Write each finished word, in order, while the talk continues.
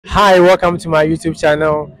Hi, welcome to my YouTube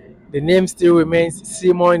channel. The name still remains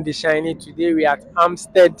Simon the Shiny. Today we are at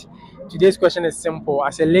Amstead. Today's question is simple.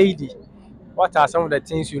 As a lady, what are some of the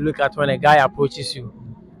things you look at when a guy approaches you?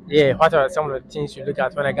 Yeah, what are some of the things you look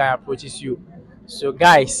at when a guy approaches you? So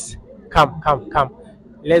guys, come.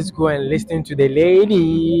 Let's go and listen to the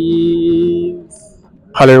ladies.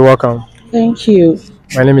 Hello, welcome. Thank you.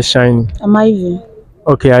 My name is Shiny. I'm Ivy.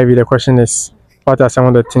 Okay, Ivy, the question is, what are some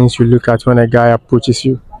of the things you look at when a guy approaches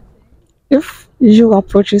you? If you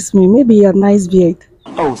approaches me, maybe your nice beard.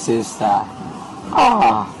 Oh, sister.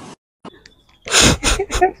 Ah.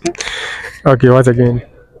 Okay, what again?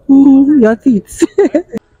 Your teeth.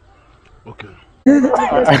 Okay. Is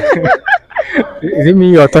it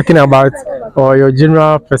me you're talking about, or your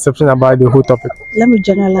general perception about the whole topic? Let me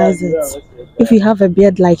generalize it. If you have a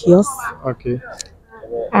beard like yours, Okay.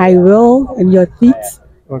 I will, and your teeth,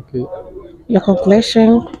 Okay. your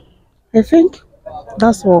complexion, I think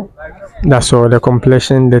that's all. That's all. The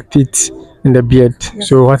complexion, the teeth, and the beard. Yes.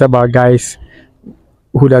 So what about guys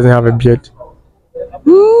who doesn't have a beard?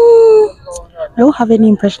 I don't have any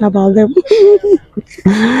impression about them.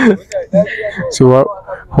 So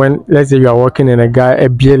when let's say you are working and a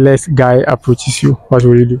beardless guy approaches you, what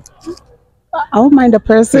will you do? I won't mind the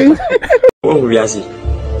person.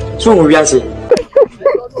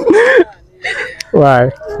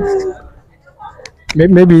 Why?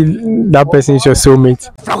 Maybe that person is your soulmate.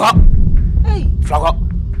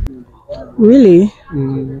 Really?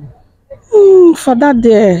 For that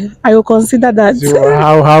day, I will consider that. So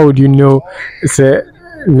how would you know it's a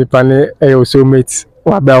your soulmate?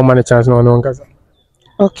 What about man chance no?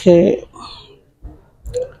 Okay.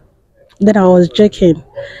 Then I was joking.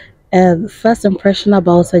 First impression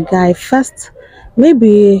about a guy. First,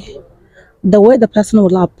 maybe the way the person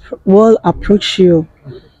will approach you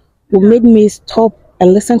will make me stop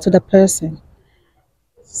and listen to the person.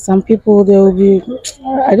 Some people, they will be,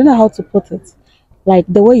 I don't know how to put it. Like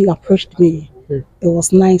the way you approached me, it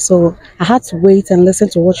was nice. So I had to wait and listen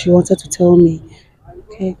to what you wanted to tell me.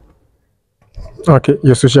 Okay. Okay,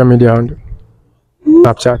 your social media handle.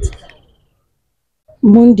 Snapchat.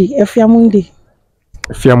 Mundi, Efia Mundi.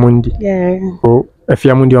 Efia Mundi. Yeah. Oh,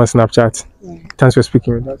 Efia Mundi on Snapchat. Yeah. Thanks for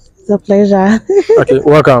speaking with us. It's a pleasure. Okay,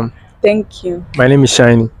 welcome. Thank you. My name is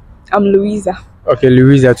Shiny. I'm Louisa. Okay,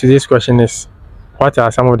 Louisa, today's question is, what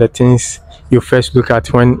are some of the things you first look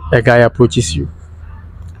at when a guy approaches you?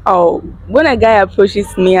 Oh, when a guy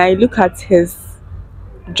approaches me, I look at his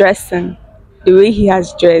dressing, the way he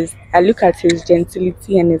has dressed. I look at his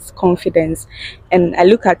gentility and his confidence, and I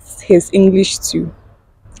look at his English too.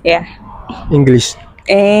 Yeah. English.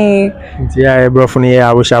 Yeah, bro.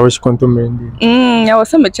 I wish content. I was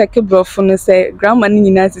some check bro from say grandma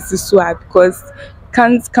Nina is so because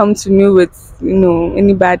can't come to me with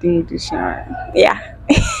any bad English. Yeah.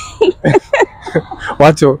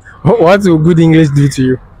 What will good English do to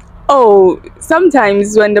you? Oh,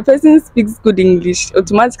 sometimes when the person speaks good English,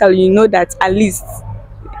 automatically you know that at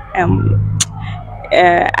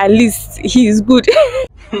least he is good.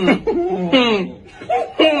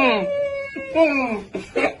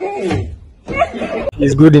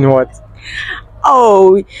 He's good in what?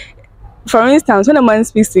 Oh, for instance, when a man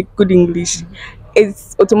speaks good English,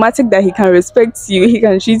 it's automatic that he can respect you, he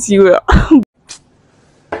can treat you well.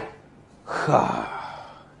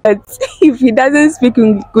 But if he doesn't speak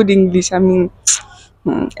good English, I mean,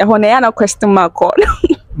 a question mark.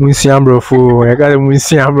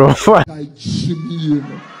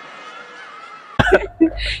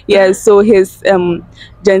 Yeah, so his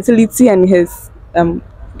gentility and his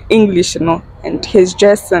English, and his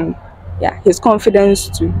dress and his confidence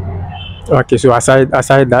too. Okay, so aside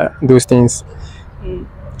those things.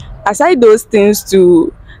 Aside those things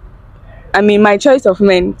too, I mean, my choice of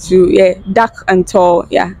men to dark and tall,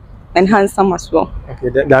 and handsome as well. Okay,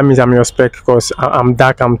 that means I'm your spec because I'm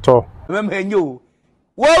dark, I'm tall. You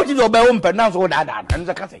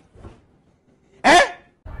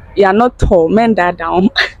are not tall, men that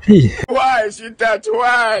down. Why is it that?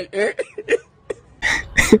 Why?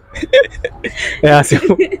 Yeah, so,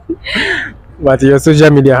 but your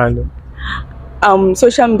social media handle?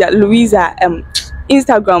 Social media, Louisa,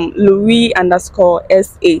 Instagram,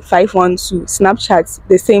 Louis_SA512, Snapchat,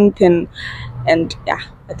 the same thing, and I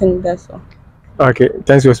think that's all. Okay,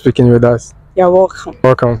 thanks for speaking with us. You're welcome.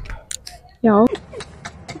 Welcome. Yeah.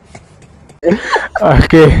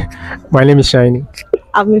 Okay, my name is Shiny.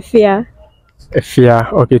 I'm Appiah.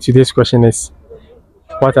 Appiah. Okay, today's question is,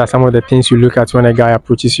 what are some of the things you look at when a guy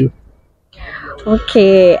approaches you?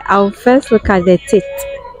 Okay, I'll first look at the teeth,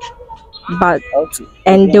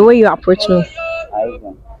 and the way you approach me,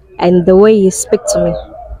 and the way you speak to me.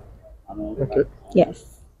 Okay.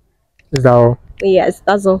 Yes. Is that all? Yes,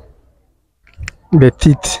 that's all. The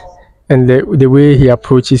teeth and the way he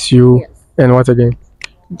approaches you, Yes. and what again?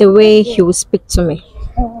 The way he will speak to me.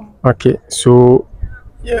 Okay, so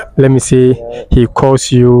let me say he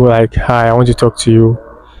calls you like, "Hi, I want to talk to you."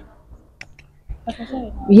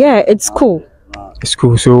 Yeah, it's cool. It's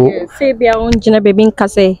cool. So Say be our own Gina baby can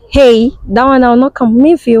say, hey, that one I'll not come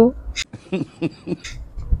with you.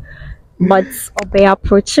 But obey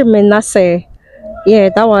approach him and I say, yeah,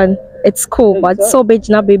 that one it's cool. But so be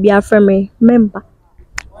Gina baby I friend me. Remember.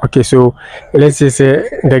 okay, so let's just say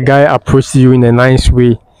the guy approaches you in a nice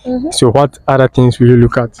way. So what other things will you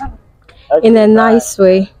look at? In a nice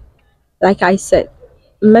way. Like I said,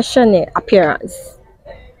 mention it, appearance.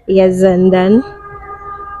 Yes, and then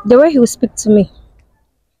the way he will speak to me.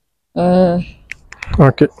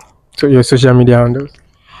 Okay, so your social media handles.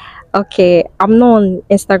 Okay, I'm not on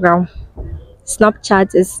Instagram.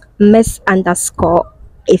 Snapchat is miss_if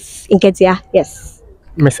Inketia. Yes.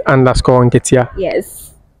 Miss_Nketia.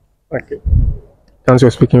 Yes. Okay. Thanks for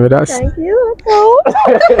speaking with us. Thank you.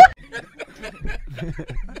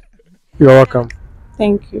 You're welcome.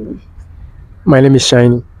 Thank you. My name is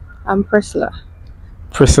Shiny. I'm Priscilla.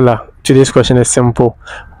 Priscilla, today's question is simple.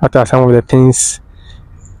 What are some of the things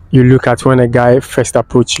you look at when a guy first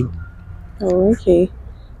approaches you? Oh, okay.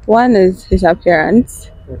 One is his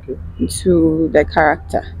appearance, Okay. to the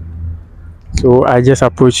character. So I just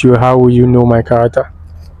approach you. How will you know my character?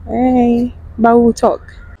 Hey, but we'll talk.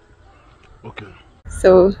 Okay.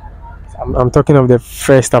 So I'm talking of the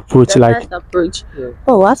first approach. the Like, first approach. Yeah.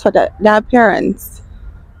 Oh, as for the appearance,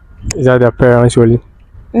 is that the appearance only?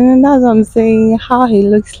 that's what I'm saying. How he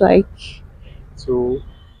looks like. So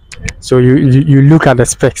you look at the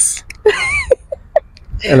specs.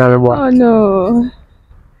 And I'm what? Oh no.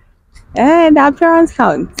 And the appearance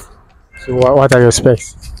counts. So what are your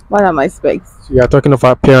specs? What are my specs? So you are talking of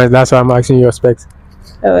appearance. That's why I'm asking your specs.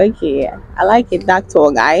 Oh, okay. I like a dark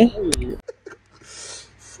tall guy.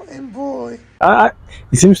 Fine boy.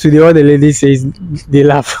 It seems to the other ladies says they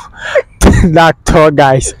love dark tall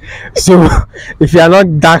guys. So if you are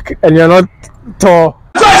not dark and you're not tall,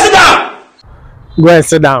 go and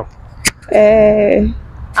sit down.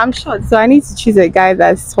 I'm short, so I need to choose a guy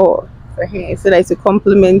that's tall for him so that to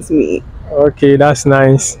compliment me. Okay, that's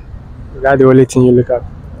nice. That's the only thing you look at.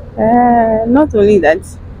 Not only that,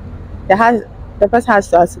 the person has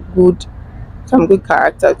to have some good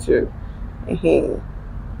character too.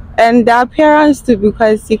 And the appearance too,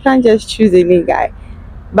 because you can't just choose any guy.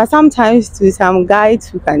 But sometimes too, some guys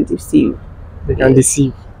who can deceive. They can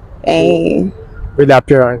deceive Eh, with the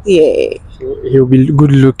appearance. yeah, So he'll be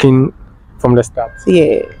good looking from the start,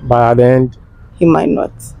 yeah, but at the end, he might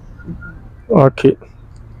not. okay.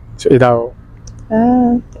 So it all.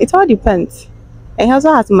 It all depends. And he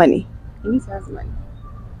also has money. He needs to have money.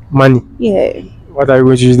 Money. Yeah. What are you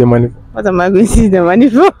going to use the money for? What am I going to use the money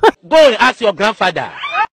for? Go and ask your grandfather.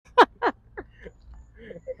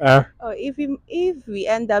 Oh, if we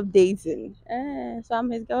end up dating, so I'm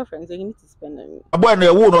his girlfriend, so you need to spend on me. Boy,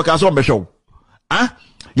 no, you no can so be show. Huh?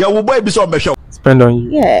 Yeah, we boy be so be show. Spend on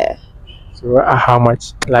you. Yeah. So how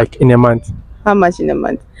much? Like in a month? How much in a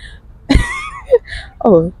month?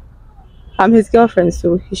 Oh, I'm his girlfriend,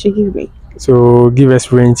 so he should give me So give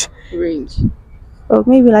us range. range. Oh,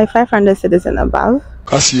 maybe like 500 cedis and above.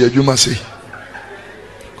 I see you must say.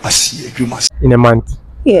 I see you must. In a month.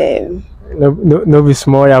 Yeah. No be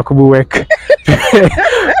small Yakubu work.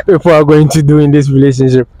 People are going to do in this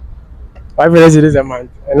relationship. 500 cedis a month.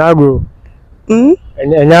 And I'll grow. Hmm?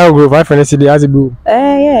 And I'll grow 500 cedis as a boo.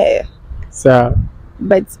 Yeah. So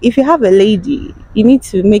But if you have a lady, you need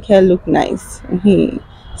to make her look nice.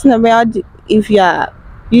 It's not about if you are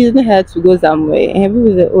using her to go somewhere and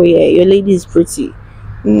people say, oh yeah, your lady is pretty.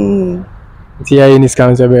 yeah, in this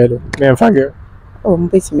council bed. Man, fuck you. Oh,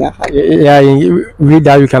 but me. Yeah, with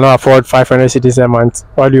that you cannot afford 500 cedis a month.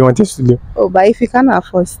 What do you want us to do? Oh, but if you cannot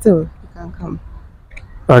afford still, you can come.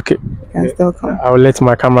 Okay. You can still come. I will let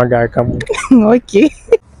my camera guy come. Okay.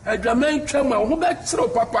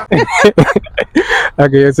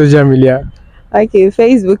 Okay, social media. Okay,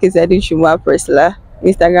 Facebook is Educhumwa Priscilla.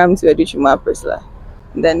 Instagram to Educhumwa Priscilla.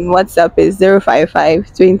 Then WhatsApp is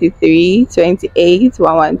 055 23 28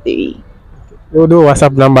 113. You do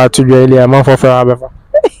WhatsApp number to you earlier. Man for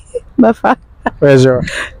But pressure.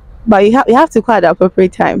 But you have to call at the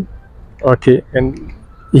appropriate time. Okay, and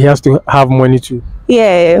he has to have money too.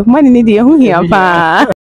 Yeah, money need you here, pa.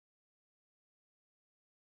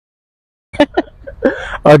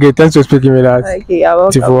 Okay, thanks for speaking with us. Okay, you're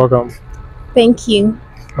welcome. Welcome. Thank you.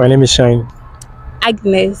 My name is Shine.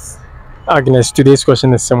 Agnes. Agnes, today's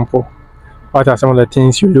question is simple. What are some of the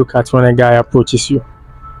things you look at when a guy approaches you?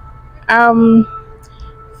 Um,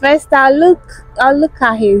 First I'll look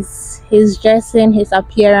at his dressing, his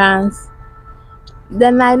appearance.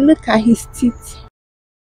 Then I look at his teeth.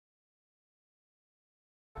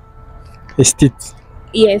 His teeth.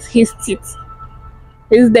 Yes, his teeth.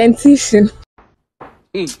 His dentition.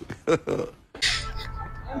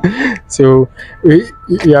 So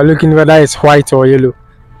you are looking whether it's white or yellow.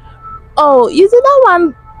 Oh, you see that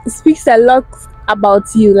one speaks a lot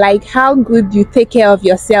about you, like how good you take care of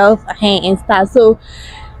yourself and stuff. So,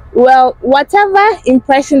 well, whatever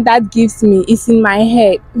impression that gives me is in my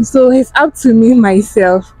head. So it's up to me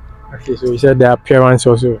myself. Okay, so you said the appearance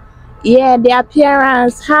also. Yeah, the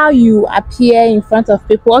appearance, how you appear in front of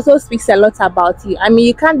people also speaks a lot about you. I mean,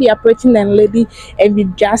 you can't be approaching a lady and be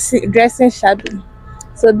dressing shabby.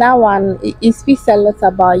 So that one, it speaks a lot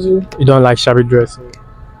about you. You don't like shabby dressing.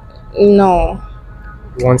 No.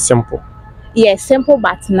 You want simple. Yeah, simple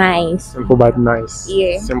but nice. Simple but nice.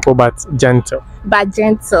 Yeah. Simple but gentle. But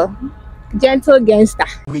gentle. Gentle gangster.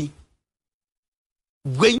 Wait.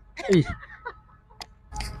 Hey.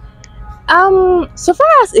 So far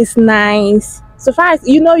as it's nice, so far as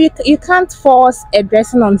you can't force a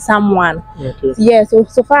dressing on someone. Okay. Yeah, so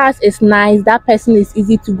far as it's nice, that person is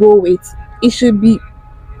easy to go with. It should be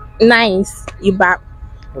nice, Iba.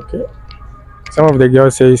 Okay. Some of the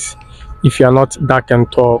girls says if you are not dark and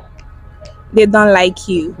tall. They don't like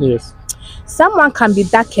you. Yes. Someone can be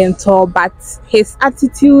dark and tall, but his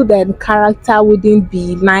attitude and character wouldn't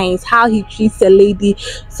be nice. How he treats a lady.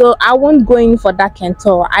 So I won't go in for dark and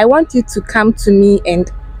tall. I want you to come to me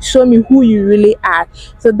and show me who you really are.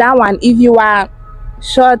 So that one, if you are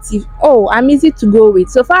short, I'm easy to go with.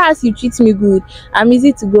 So far as you treat me good, I'm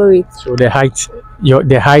easy to go with. So the height,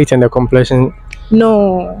 the height and the complexion.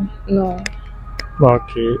 No.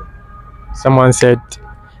 Okay. Someone said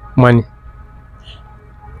money.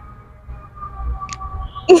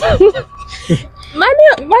 money.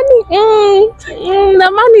 The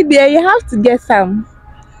money there, you have to get some.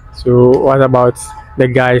 So what about the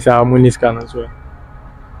guys are Muniscan as well?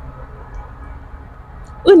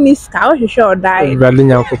 Uniska, what you sure die? How are you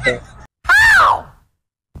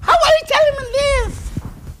telling me this?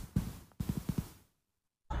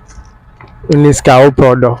 Uniska, oh,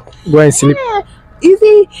 brother. Go and sleep. You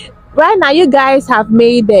see, right now you guys have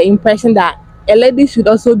made the impression that a lady should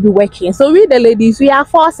also be working. So we the ladies, we are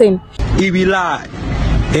forcing. He be lie.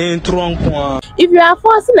 If you are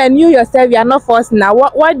forcing and you yourself you are not forcing, now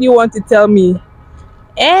what do you want to tell me?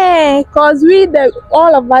 Because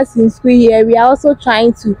all of us in school here, we are also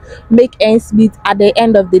trying to make ends meet at the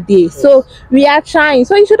end of the day. So we are trying.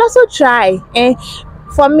 So you should also try. And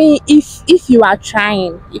for me, if you are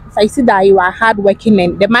trying, if I see that you are hardworking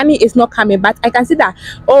and the money is not coming, but I can see that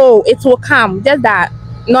it will come, just that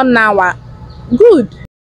not now. Good.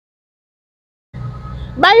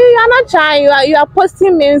 But you are not trying. You are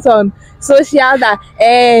posting memes on social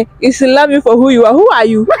that you should love me for who you are. Who are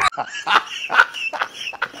you?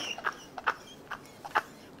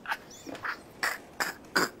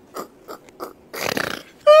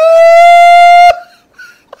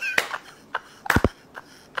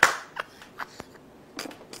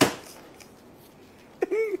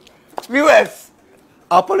 Viewers,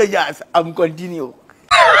 apologize. I'm continue.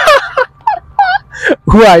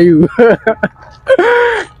 Who are you?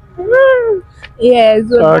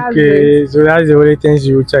 Yes. Okay, so that's the only things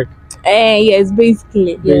you check. Yes,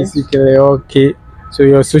 basically. Yes. Basically, okay. So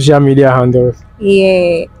your social media handles.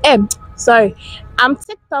 Yeah. Sorry. I'm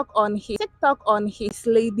TikTok on his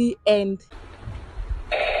lady and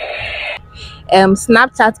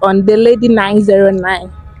Snapchat on the lady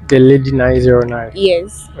 909. The lady 909.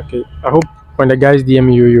 Yes. Okay. I hope when the guys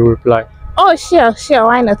DM you, you reply. Oh, sure.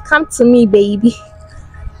 Why not? Come to me, baby.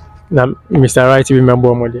 Now, Mr. Right, you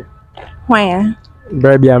remember me. Where?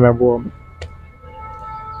 Baby, I'm a bomb.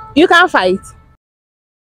 You can't fight.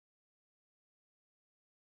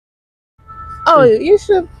 Oh, you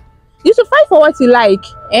should fight for what you like.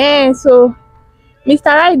 So Mr.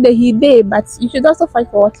 Right, he did, but you should also fight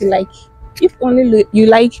for what you like. If only you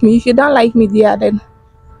like me. If you don't like me, then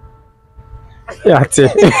Yeah, that's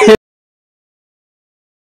it.